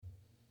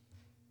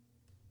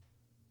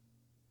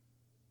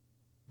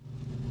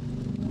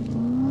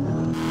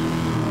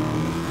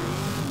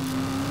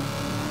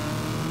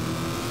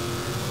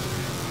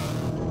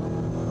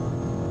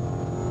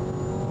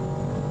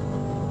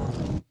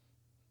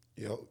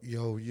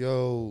Yo,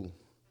 yo,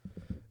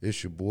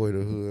 it's your boy,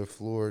 the Hood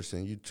Flores,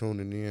 and you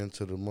tuning in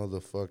to the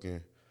motherfucking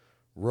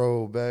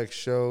Rollback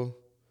Show.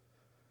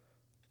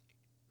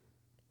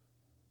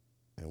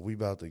 And we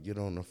about to get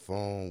on the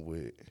phone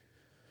with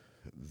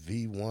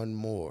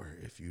V1.Moore.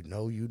 If you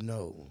know, you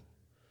know.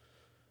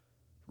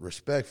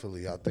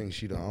 Respectfully, I think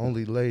she the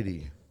only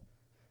lady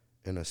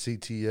in a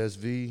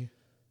CTSV.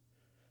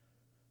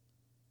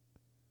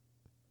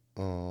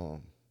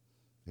 And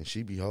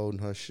she be holding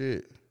her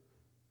shit.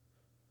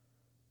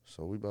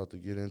 So we about to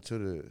get into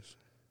this.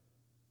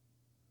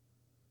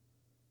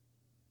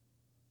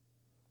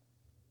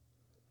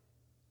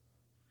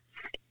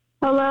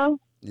 Hello?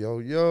 Yo,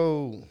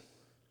 yo.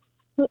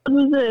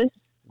 Who's this?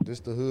 This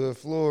the Hood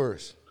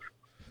Flores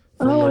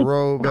from the Oh,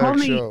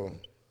 Rollback Show.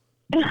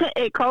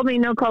 It called me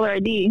no caller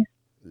ID.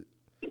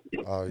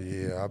 Oh,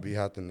 yeah. I be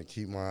having to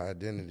keep my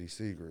identity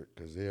secret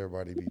because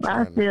everybody be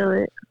I trying feel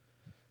it.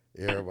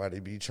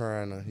 Everybody be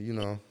trying to, you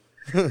know.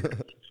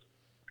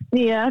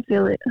 Yeah, I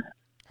feel it.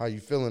 How you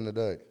feeling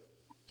today?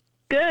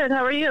 Good.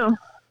 How are you?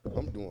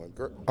 I'm doing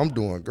great. I'm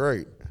doing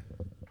great.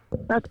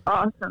 That's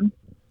awesome.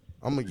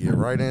 I'm gonna get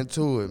right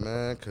into it,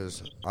 man,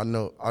 because I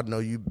know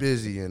you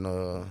busy and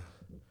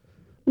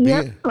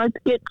Yep. Let's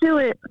get to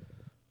it.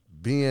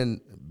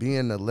 being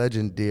the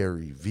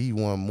legendary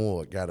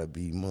V1.Moore gotta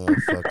be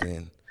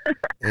motherfucking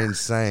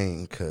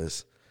insane.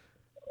 Cause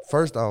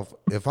first off,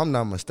 if I'm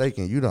not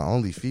mistaken, you the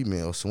only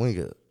female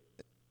swinger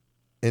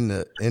in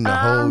the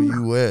whole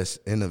U.S.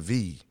 in a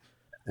V,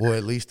 or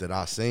at least that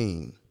I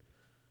seen.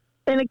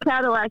 In a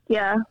Cadillac,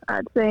 yeah.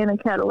 I'd say in a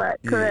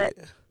Cadillac, correct.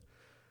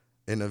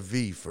 Yeah. In a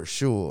V for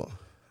sure.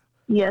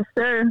 Yes,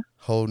 sir.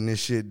 Holding this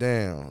shit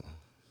down.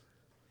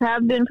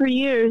 Have been for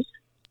years.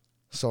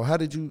 So how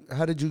did you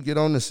get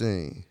on the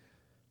scene?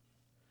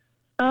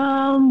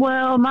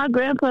 Well, my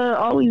grandpa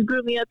always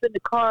grew me up into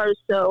cars,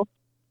 so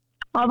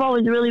I've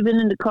always really been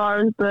into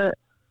cars, but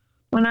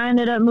when I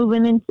ended up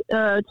moving into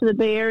to the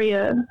Bay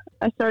Area,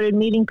 I started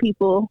meeting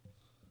people,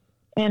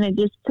 and it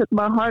just took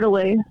my heart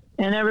away.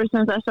 And ever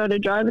since I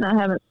started driving, I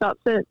haven't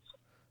stopped since.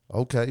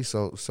 Okay,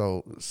 so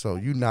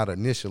you're not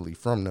initially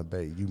from the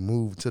Bay. You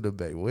moved to the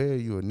Bay. Where are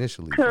you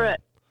initially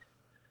Correct.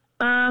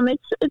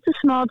 It's a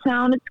small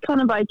town. It's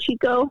kind of by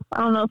Chico.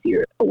 I don't know if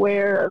you're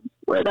aware of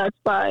where that's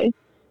by.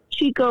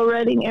 Chico,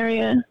 Redding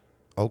area.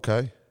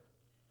 Okay.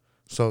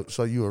 So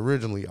you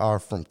originally are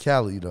from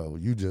Cali, though.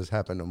 You just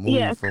happen to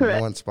move from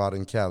correct. one spot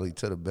in Cali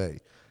to the Bay.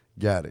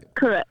 Got it.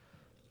 Correct.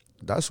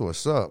 That's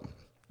what's up.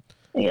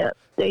 Yeah,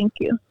 thank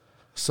you.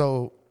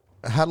 So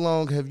how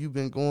long have you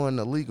been going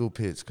to legal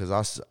pits?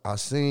 Because I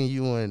seen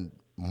you and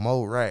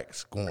Mo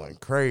Racks going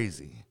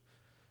crazy.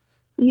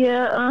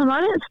 Yeah,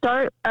 I didn't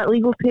start at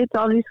legal pits,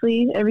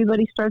 obviously.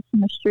 Everybody starts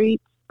in the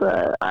streets.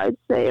 But I'd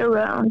say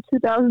around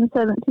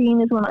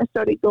 2017 is when I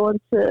started going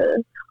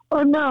to,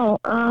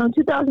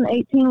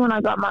 2018 when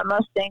I got my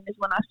Mustang is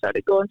when I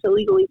started going to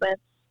legal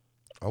events.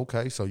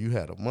 Okay, so you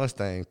had a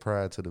Mustang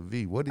prior to the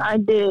V. I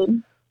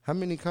did. How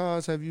many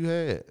cars have you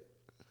had?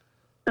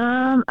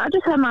 I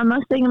just had my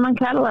Mustang and my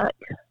Cadillac.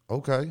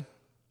 Okay.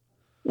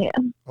 Yeah.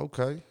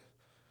 Okay.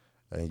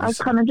 I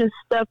kind of just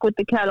stuck with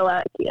the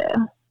Cadillac, yeah.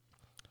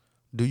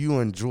 Do you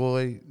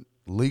enjoy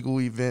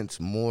legal events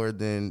more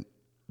than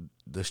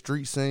the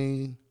street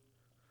scene?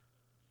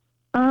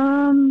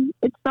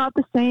 It's not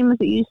the same as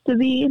it used to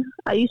be.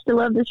 I used to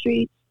love the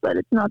streets, but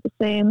it's not the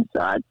same. So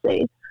I'd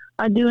say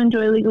I do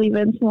enjoy legal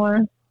events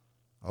more.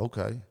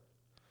 Okay.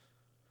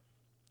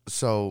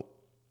 So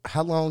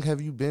how long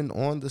have you been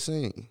on the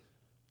scene?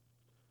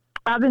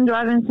 I've been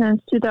driving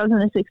since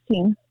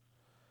 2016.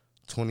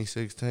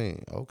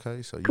 2016.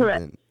 Okay, so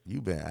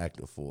you've been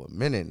active for a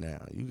minute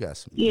now. You got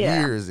some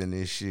years in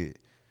this shit.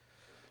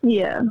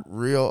 Yeah.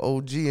 Real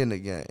OG in the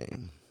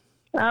game.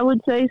 I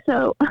would say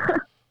so.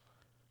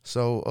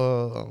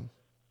 So,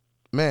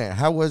 man,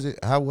 how was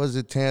it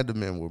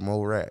tandeming with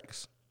Mo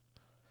Racks?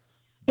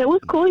 It was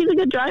cool. He's a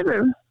good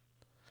driver.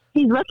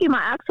 He's lucky my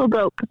axle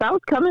broke because I was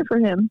coming for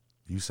him.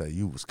 You say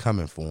you was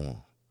coming for him.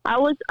 I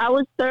was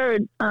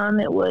third.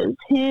 It was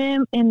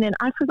him, and then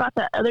I forgot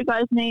that other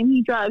guy's name.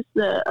 He drives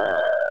the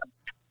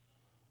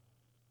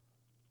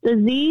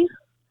Z.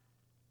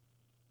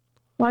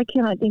 Why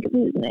can't I think of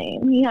his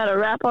name? He had a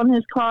wrap on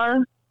his car,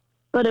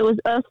 but it was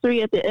us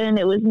three at the end.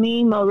 It was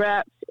me, Mo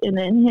Raps, and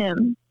then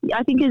him.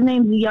 I think his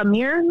name's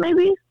Yamir,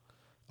 maybe,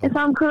 if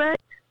I'm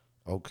correct.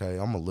 Okay,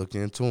 I'm going to look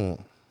into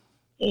him.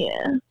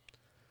 Yeah.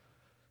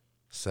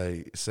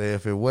 Say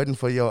if it wasn't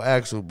for your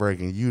axle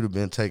breaking, you'd have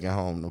been taking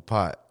home the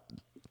pot.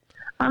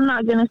 I'm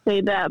not going to say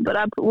that, but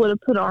I would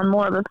have put on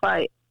more of a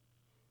fight.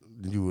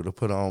 You would have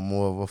put on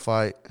more of a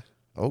fight?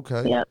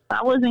 Okay. Yep,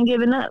 I wasn't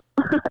giving up.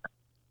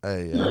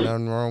 Hey, ain't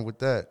nothing wrong with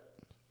that.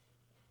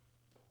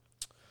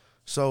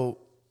 So,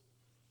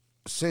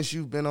 since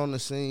you've been on the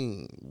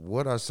scene,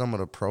 what are some of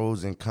the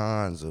pros and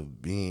cons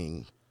of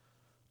being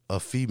a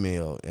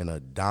female in a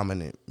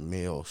dominant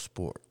male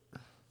sport?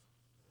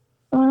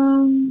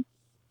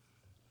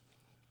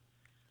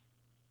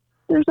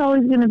 There's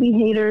always going to be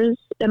haters,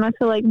 and I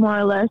feel like more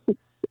or less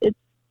it's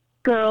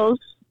girls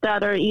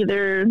that are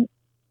either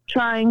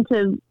trying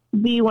to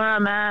be where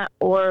I'm at,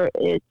 or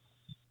it's,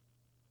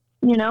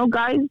 you know,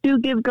 guys do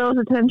give girls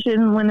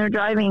attention when they're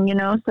driving, you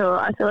know, so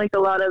I feel like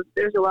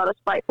there's a lot of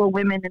spiteful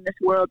women in this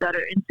world that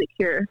are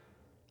insecure.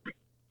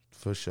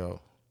 For sure.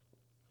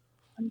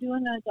 I'm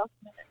doing a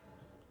documentary.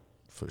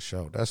 For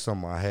sure. That's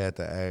something I had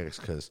to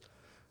ask because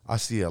I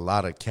see a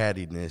lot of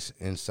cattiness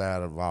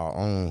inside of our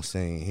own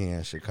scene here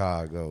in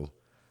Chicago.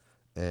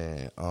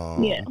 And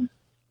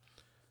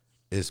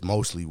it's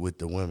mostly with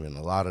the women.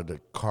 A lot of the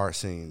car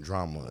scene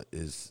drama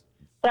is...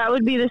 That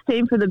would be the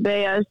same for the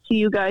Bay as to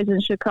you guys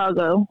in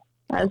Chicago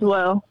as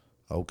well.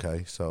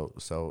 Okay, so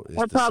it's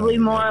we're probably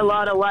more a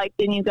lot alike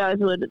than you guys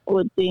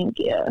would think.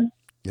 Yeah,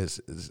 it's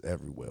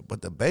everywhere.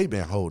 But the Bay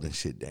been holding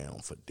shit down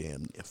for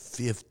damn near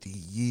 50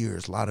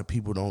 years. A lot of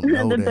people don't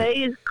know the that. Bay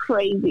is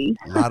crazy.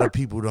 A lot of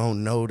people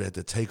don't know that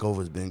the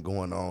takeover's been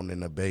going on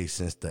in the Bay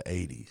since the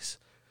 80s.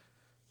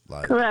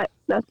 Like, correct.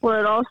 That's where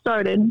it all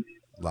started.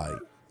 Like,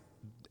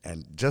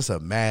 and just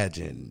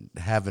imagine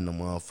having a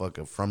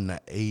motherfucker from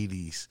the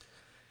 80s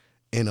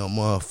in a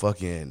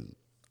motherfucking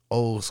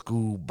old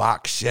school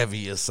box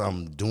Chevy or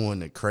something doing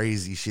the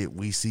crazy shit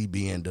we see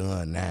being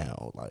done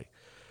now. Like,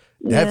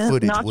 that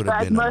footage would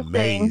have been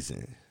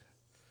amazing.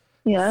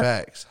 Yeah.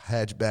 Facts.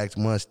 Hatchbacks,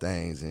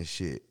 Mustangs and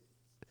shit.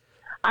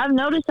 I've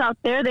noticed out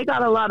there they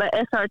got a lot of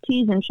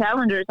SRTs and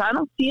Challengers. I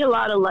don't see a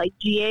lot of like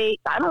G8.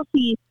 I don't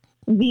see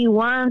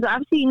V1s.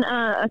 I've seen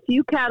a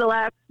few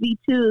Cadillacs,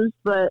 V2s,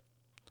 but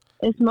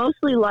it's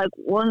mostly like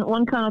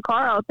one kind of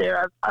car out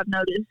there I've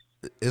noticed.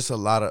 It's a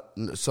lot of...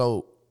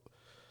 So,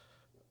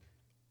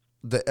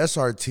 the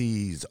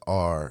SRTs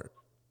are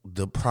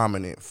the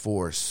prominent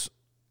force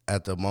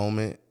at the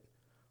moment,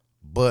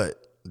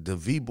 but the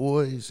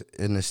V-Boys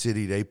in the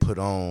city, they put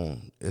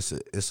on, it's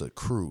a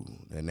crew,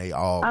 and they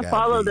all got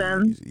follow Vs.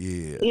 them.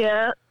 Yeah.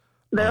 Yeah,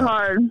 they're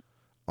hard.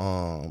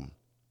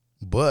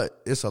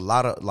 But it's a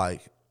lot of,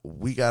 like,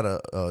 we got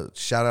a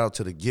shout out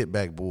to the Get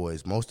Back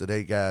Boys. Most of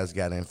they guys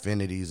got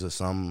Infinities or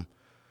something.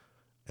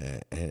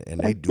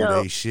 And they do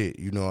their shit,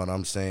 you know what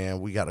I'm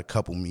saying? We got a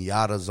couple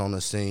Miatas on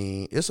the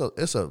scene. It's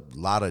a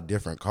lot of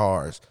different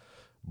cars,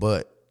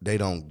 but they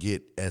don't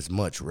get as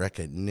much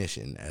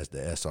recognition as the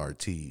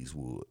SRTs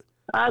would.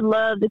 I'd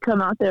love to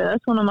come out there.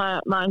 That's one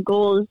of my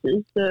goals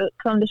is to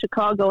come to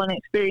Chicago and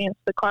experience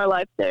the car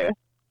life there.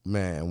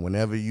 Man,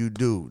 whenever you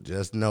do,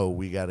 just know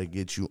we got to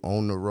get you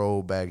on the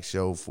Rollback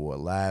Show for a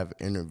live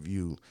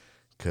interview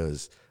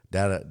because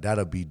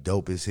that'll be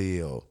dope as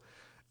hell.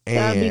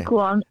 That'd be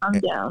cool. I'm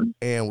down.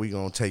 And we're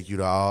going to take you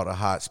to all the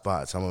hot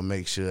spots. I'm going to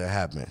make sure it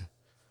happens.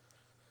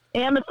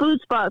 And the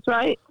food spots,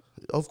 right?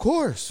 Of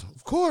course.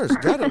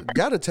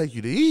 Gotta take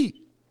you to eat.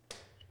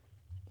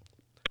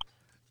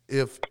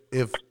 If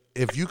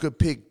you could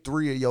pick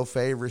 3 of your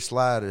favorite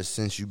sliders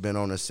since you've been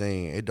on the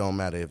scene, it don't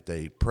matter if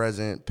they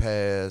present,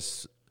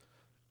 past,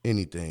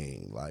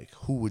 anything. Like,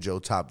 who would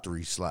your top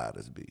 3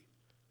 sliders be?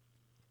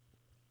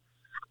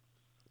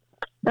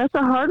 That's a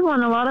hard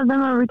one. A lot of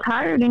them are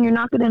retired, and you're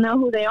not going to know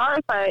who they are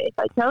if I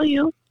tell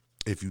you.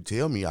 If you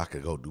tell me, I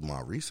could go do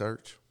my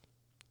research.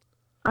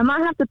 I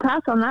might have to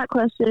pass on that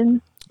question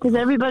because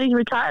everybody's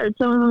retired.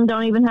 Some of them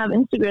don't even have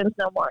Instagrams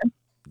no more.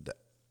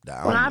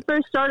 When I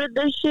first started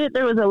this shit,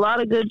 there was a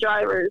lot of good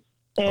drivers,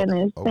 and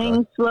as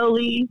things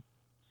slowly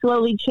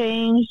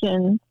changed,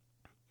 and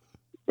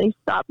they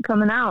stopped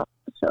coming out.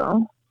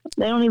 So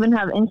they don't even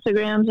have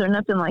Instagrams or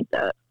nothing like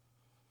that.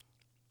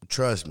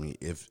 Trust me,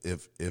 if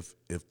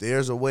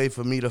there's a way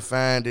for me to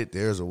find it,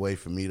 there's a way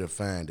for me to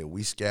find it.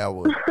 We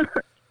scour,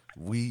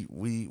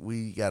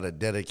 we got a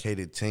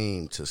dedicated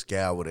team to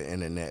scour the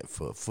internet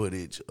for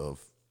footage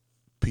of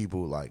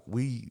people like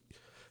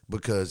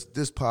because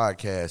this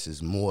podcast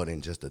is more than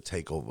just a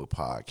takeover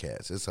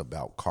podcast. It's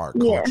about car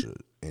culture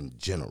in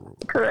general.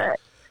 Correct.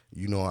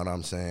 You know what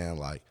I'm saying?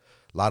 Like,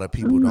 a lot of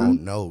people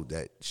don't know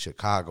that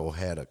Chicago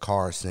had a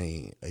car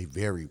scene, a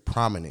very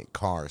prominent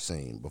car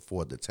scene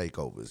before the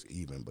takeovers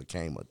even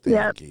became a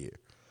thing here.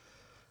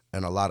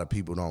 And a lot of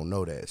people don't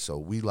know that. So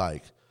we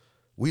like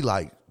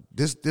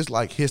this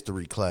like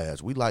history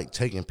class. We like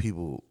taking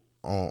people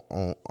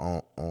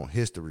on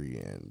history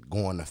and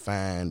going to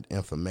find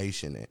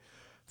information and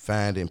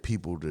finding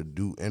people to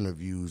do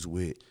interviews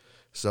with.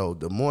 So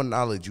the more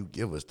knowledge you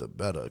give us, the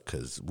better,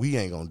 because we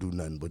ain't going to do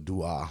nothing but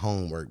do our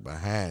homework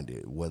behind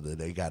it, whether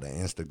they got an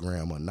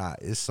Instagram or not.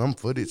 It's some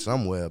footage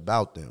somewhere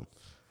about them.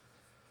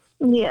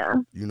 Yeah.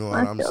 You know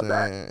what I'm saying?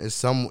 That. It's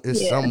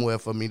somewhere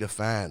for me to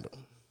find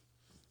them.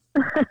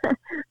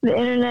 The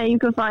internet, you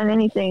can find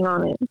anything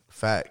on it.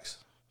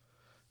 Facts.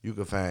 You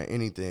can find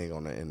anything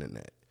on the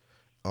internet.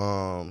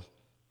 Out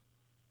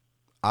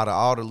of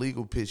all the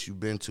legal pits you've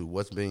been to,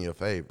 what's been your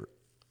favorite?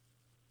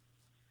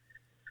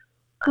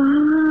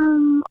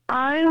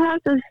 I'd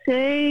have to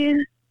say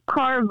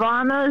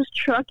Carvana's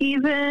truck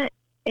event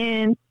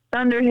in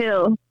Thunder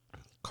Hill.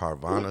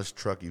 Carvana's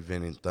truck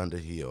event in Thunder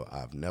Hill.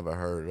 I've never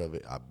heard of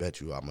it. I bet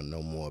you I'm going to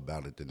know more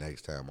about it the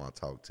next time I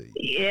talk to you.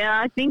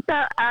 Yeah, I think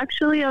that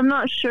actually, I'm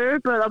not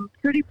sure, but I'm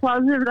pretty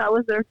positive that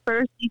was their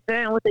first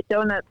event with a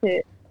donut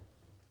pit.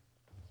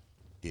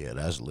 Yeah,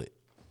 that's lit.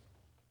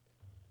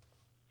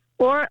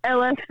 Or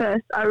LS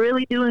Fest. I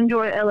really do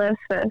enjoy LS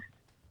Fest.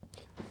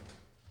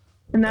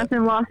 And that's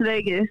in Las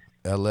Vegas.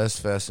 LS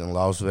Fest in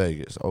Las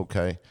Vegas.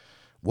 Okay.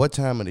 What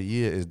time of the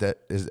year is that?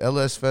 Is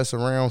LS Fest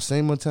around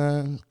SEMA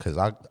time? Because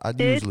I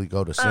usually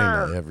go to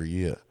SEMA every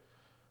year.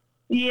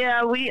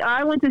 Yeah,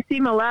 I went to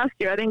SEMA last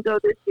year. I didn't go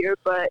this year,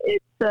 but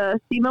it's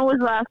SEMA was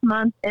last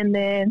month, and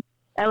then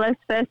LS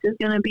Fest is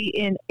going to be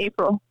in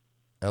April.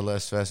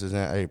 LS Fest is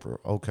in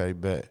April. Okay,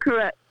 bet.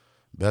 Correct.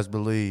 Best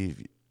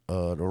believe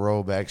the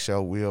Rollback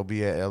Show will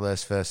be at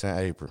LS Fest in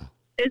April.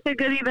 It's a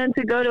good event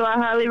to go to. I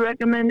highly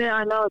recommend it.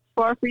 I know it's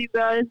far for you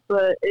guys,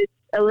 but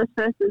LS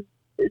Fest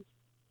is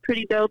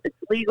pretty dope. It's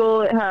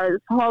legal. It has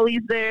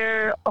Hollies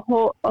there. A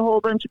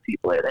whole bunch of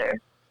people are there.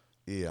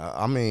 Yeah,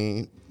 I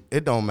mean,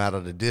 it don't matter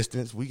the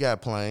distance. We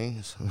got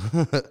planes.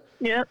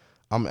 Yep.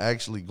 I'm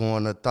actually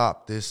going to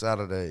Thop this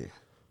Saturday.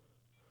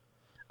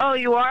 Oh,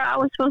 you are? I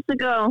was supposed to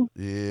go.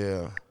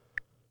 Yeah.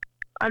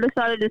 I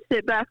decided to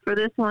sit back for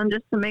this one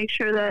just to make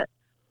sure that,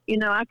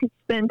 I could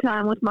spend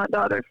time with my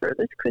daughter for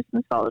this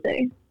Christmas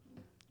holiday.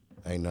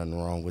 Ain't nothing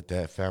wrong with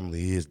that.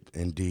 Family is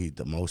indeed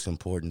the most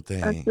important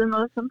thing. That's the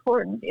most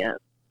important, yeah.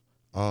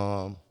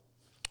 How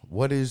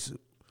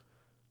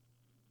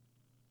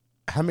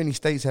many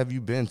states have you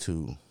been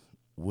to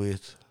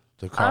with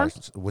the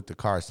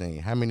car scene?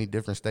 How many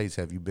different states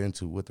have you been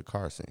to with the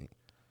car scene?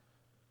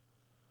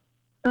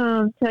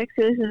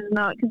 Texas is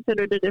not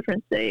considered a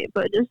different state,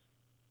 but just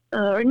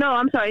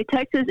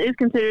Texas is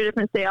considered a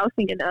different state. I was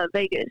thinking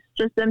Vegas,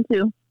 just them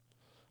two.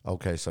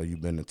 Okay, so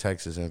you've been to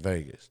Texas and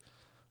Vegas.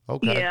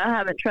 Okay. Yeah, I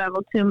haven't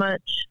traveled too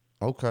much.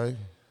 Okay.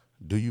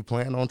 Do you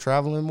plan on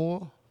traveling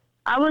more?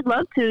 I would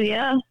love to,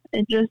 yeah.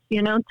 It's just,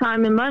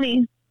 time and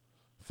money.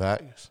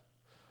 Facts.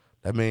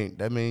 That mean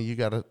you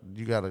gotta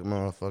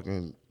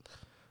motherfucking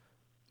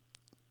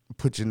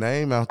put your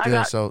name out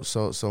there so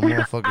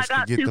motherfuckers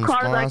can get them sponsorships.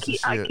 I got 2 cars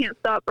I can't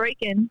stop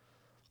breaking.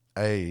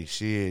 Hey,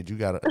 shit, you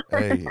gotta.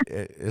 Hey,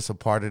 it's a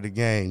part of the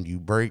game. You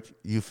break,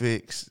 you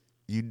fix,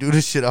 you do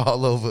this shit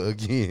all over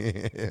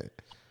again.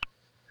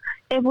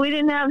 If we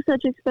didn't have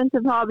such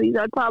expensive hobbies,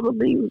 I'd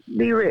probably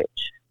be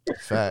rich.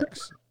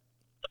 Facts.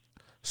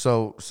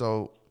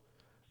 So,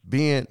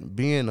 being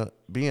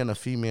a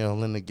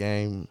female in the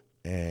game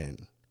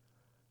and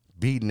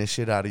beating the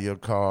shit out of your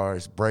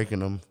cars, breaking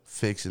them,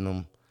 fixing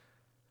them.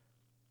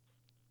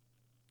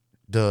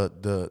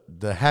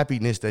 The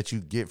happiness that you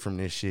get from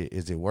this shit,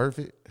 is it worth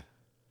it?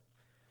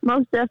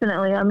 Most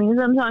definitely. I mean,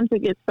 sometimes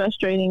it gets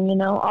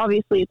frustrating,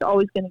 Obviously, it's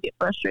always going to get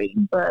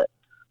frustrating, but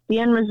the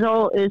end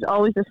result is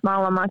always a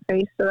smile on my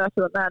face, so that's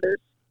what matters.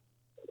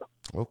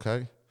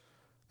 Okay.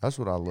 That's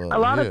what I love. A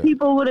lot of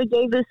people would have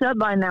gave this up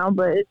by now,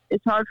 but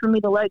it's hard for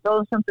me to let go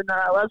of something that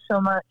I love so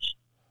much.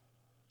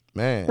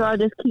 Man. So I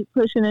just keep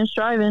pushing and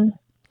striving.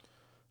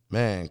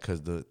 Man,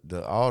 because the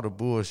all the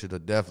bullshit will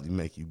definitely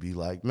make you be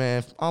like,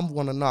 man, I'm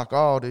going to knock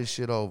all this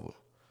shit over.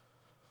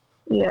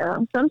 Yeah.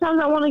 Sometimes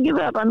I want to give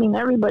up. I mean,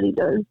 everybody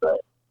does, but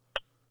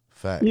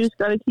facts. You just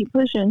got to keep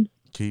pushing.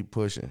 Keep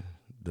pushing.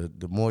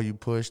 The more you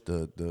push,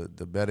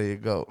 the better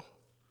it go.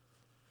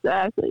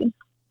 Exactly.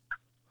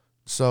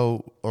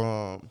 So,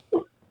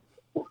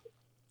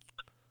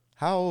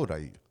 how old are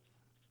you?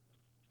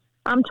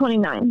 I'm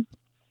 29.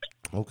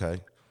 Okay.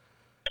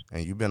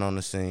 And you've been on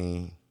the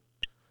scene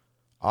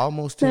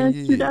almost 10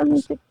 years.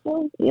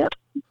 2016. Yep.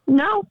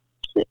 No.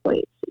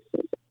 Wait.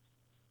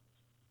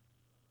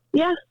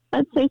 Yeah,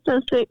 I'd say so.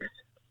 6.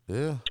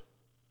 Yeah.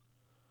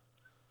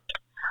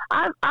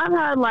 I've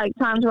had like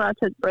times where I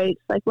took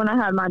breaks. Like when I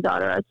had my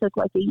daughter, I took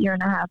like a 1.5 year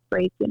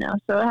break.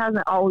 So it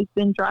hasn't always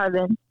been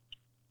driving.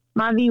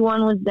 My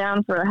V1 was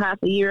down for a half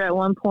a year at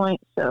one point.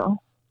 So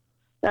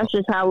that's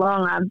just how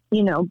long I've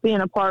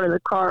been a part of the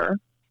car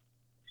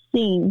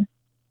scene.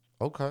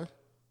 Okay.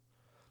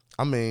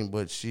 I mean,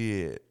 but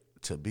shit,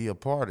 to be a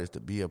part is to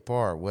be a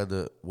part.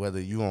 Whether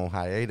you on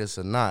hiatus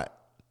or not,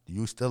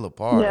 you still a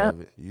part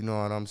of it. You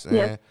know what I'm saying?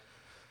 Yep.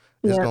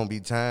 There's gonna be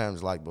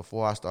times like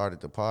before I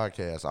started the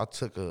podcast,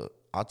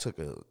 I took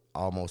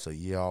almost a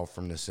year off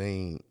from the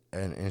scene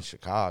in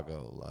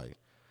Chicago. Like,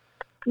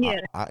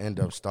 I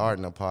end up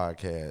starting a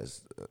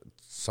podcast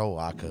so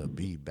I could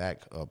be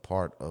back a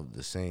part of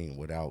the scene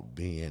without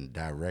being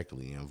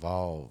directly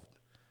involved.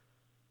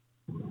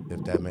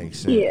 If that makes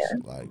sense. Yeah.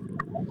 Like,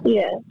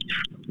 yeah.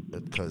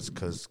 Because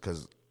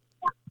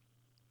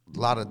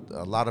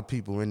a lot of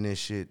people in this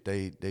shit,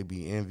 they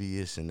be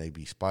envious and they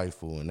be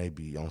spiteful and they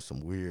be on some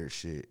weird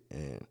shit.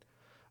 And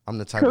I'm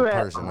the type of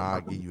person,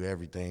 I'll give you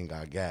everything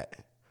I got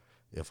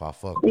if I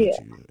fuck with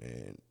you.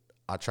 And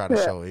I try to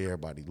show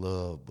everybody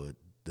love, but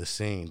the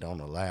scene don't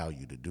allow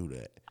you to do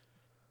that.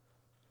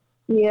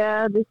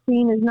 Yeah, the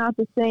scene is not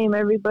the same.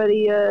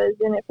 Everybody is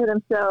in it for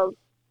themselves.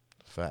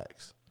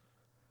 Facts.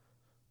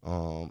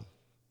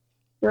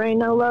 There ain't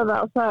no love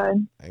outside.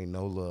 Ain't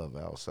no love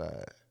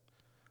outside.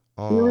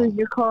 You lose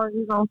your car,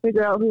 you're gonna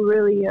figure out who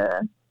really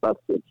fucks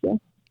with you.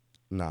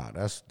 Nah,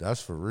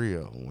 that's for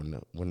real.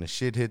 When the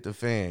shit hit the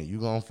fan, you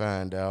gonna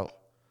find out.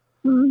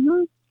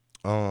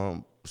 Mm-hmm.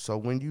 So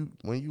when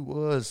you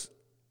was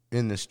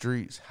in the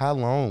streets, how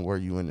long were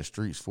you in the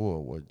streets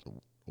for?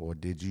 or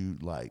did you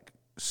like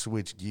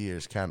switch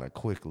gears kind of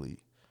quickly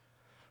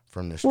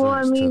from the Well,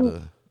 I streets to mean,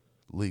 the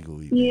legal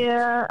events?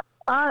 yeah,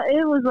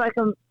 it was like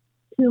a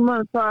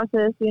 2-month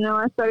process. You know,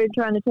 I started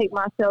trying to take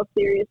myself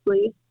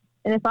seriously.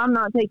 And if I'm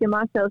not taking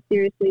myself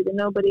seriously, then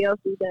nobody else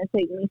is going to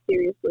take me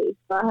seriously.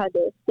 So I had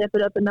to step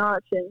it up a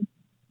notch, and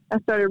I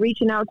started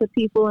reaching out to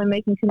people and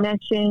making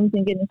connections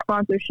and getting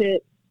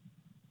sponsorship.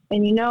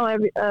 And you know,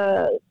 every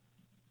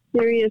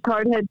serious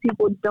hardhead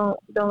people don't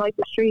like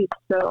the streets.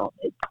 So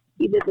it's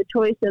either the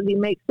choice of you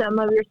make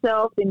something of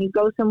yourself and you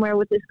go somewhere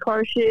with this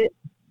car shit,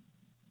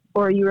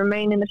 or you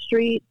remain in the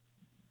street,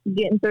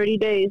 getting 30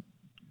 days.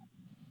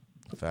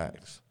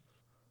 Facts.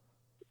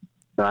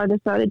 So I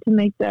decided to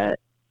make that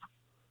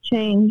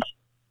change.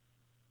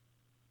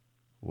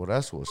 Well,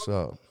 that's what's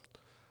up.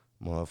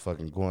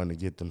 Motherfucking going to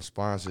get them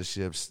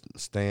sponsorships,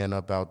 staying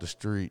up out the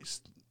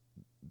streets.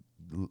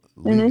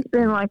 And it's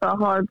been like a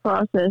hard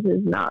process.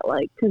 It's not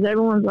like, because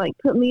everyone's like,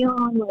 put me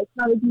on, like,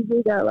 how did you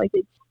do that? Like,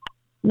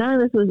 none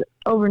of this was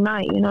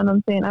overnight, you know what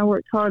I'm saying? I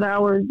worked hard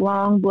hours,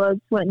 long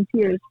blood, sweat, and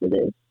tears for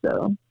this.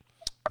 So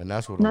and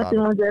that's what nothing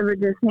was ever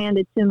just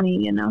handed to me,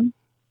 you know?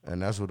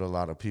 And that's what a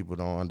lot of people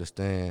don't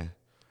understand,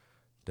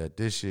 that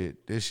this shit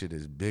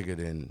is bigger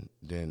than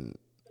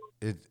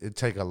it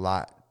take a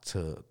lot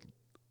to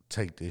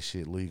take this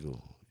shit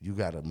legal. You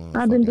got to motherfucking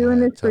I've been doing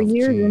this for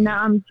years, chin. and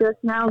now I'm just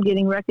now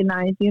getting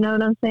recognized. You know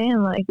what I'm saying?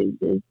 Like,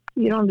 you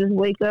don't just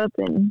wake up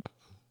and...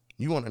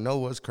 You want to know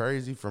what's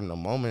crazy? From the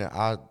moment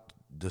I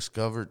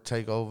discovered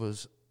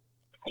takeovers,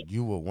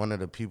 you were one of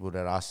the people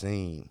that I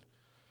seen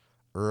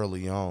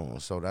early on.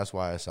 So that's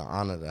why it's an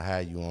honor to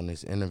have you on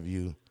this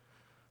interview.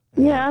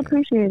 Yeah, I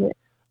appreciate it.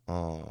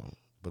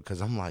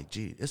 Because I'm like,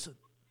 gee,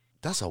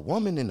 that's a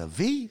woman in a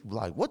V?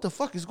 Like, what the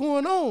fuck is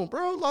going on,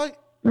 bro? Like,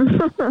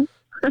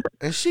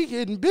 and she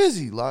getting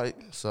busy, like,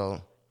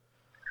 so.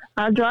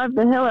 I drive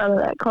the hell out of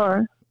that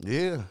car.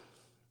 Yeah.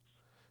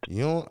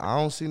 I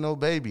don't see no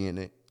baby in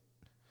it.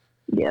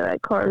 Yeah,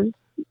 that car's,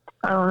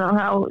 I don't know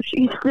how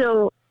she's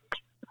still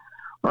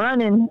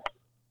running.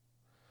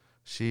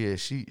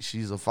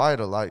 She's a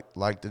fighter,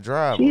 like the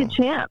driver. She's a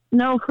champ.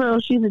 No, for real,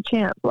 she's a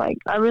champ. Like,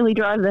 I really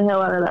drive the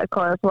hell out of that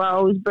car. That's why I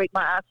always break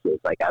my axles.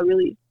 Like, I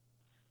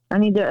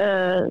need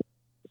to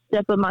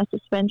step up my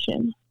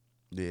suspension.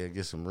 Yeah,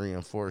 get some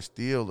reinforced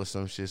steel or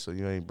some shit so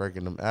you ain't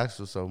breaking them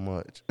axles so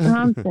much.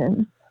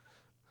 Something.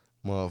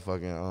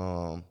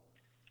 Motherfucking,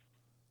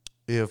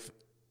 if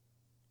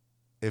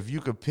you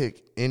could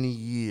pick any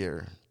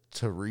year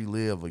to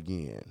relive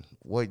again,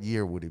 what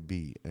year would it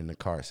be in the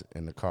car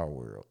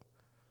world?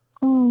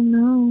 Oh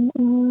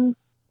no,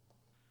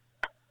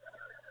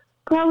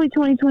 probably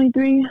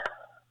 2023.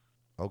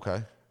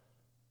 Okay.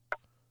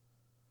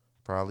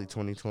 Probably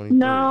 2023.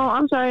 No,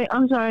 I'm sorry.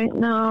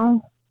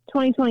 No,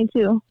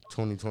 2022.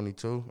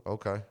 2022.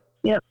 Okay.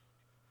 Yep.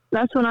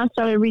 That's when I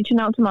started reaching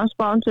out to my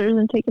sponsors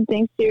and taking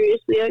things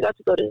seriously. I got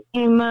to go to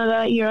SEMA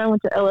that year. I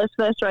went to LS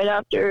Fest right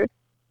after.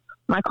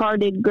 My car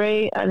did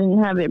great. I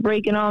didn't have it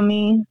breaking on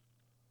me.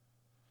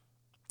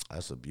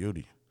 That's a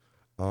beauty.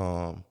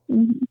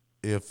 Mm-hmm.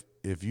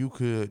 If you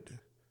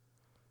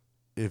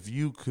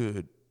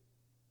could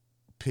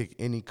pick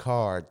any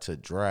car to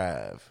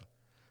drive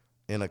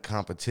in a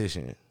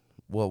competition,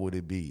 what would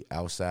it be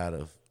outside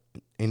of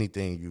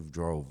anything you've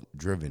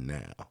driven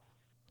now?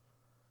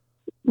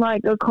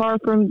 Like a car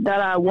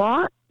that I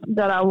want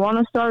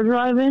to start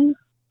driving.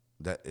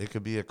 That it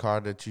could be a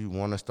car that you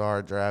want to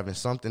start driving,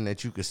 something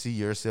that you could see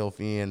yourself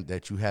in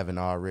that you haven't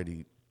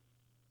already.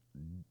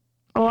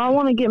 Oh, I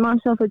want to get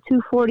myself a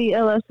 240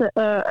 LS.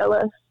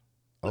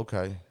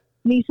 Okay.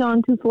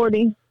 Nissan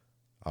 240.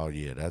 Oh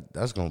yeah,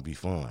 that's gonna be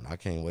fun. I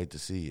can't wait to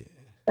see it.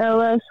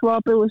 LS,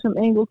 swap it with some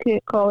angle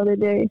kit, call it a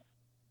day.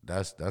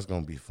 That's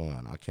gonna be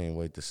fun. I can't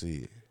wait to see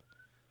it.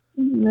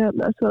 Yep,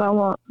 that's what I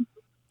want.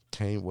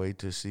 Can't wait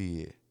to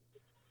see it.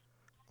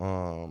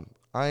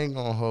 I ain't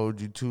gonna hold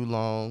you too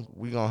long.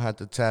 We gonna have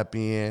to tap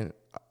in.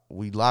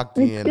 We locked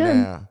in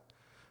now.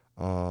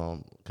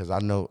 Cause I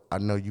know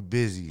you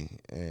busy,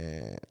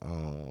 and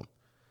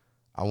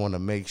I want to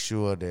make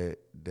sure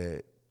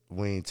that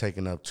we ain't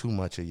taking up too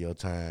much of your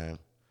time.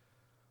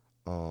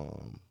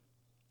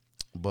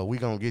 But we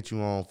gonna get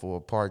you on for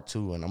a part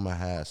 2, and I'm gonna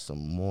have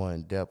some more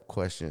in-depth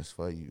questions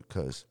for you,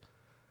 cause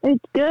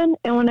it's good.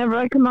 And whenever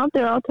I come out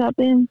there, I'll tap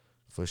in.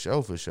 For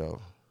sure.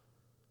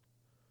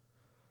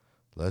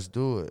 Let's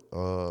do it.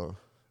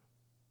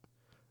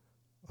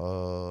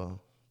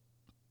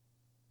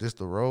 This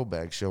the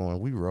Rollback Show, and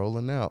we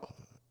rolling out.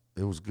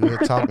 It was good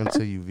talking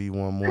to you,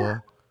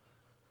 V1.Moore.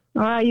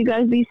 All right, you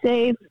guys be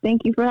safe.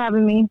 Thank you for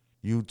having me.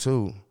 You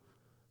too.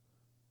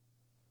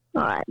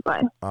 All right,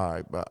 bye. All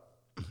right, bye.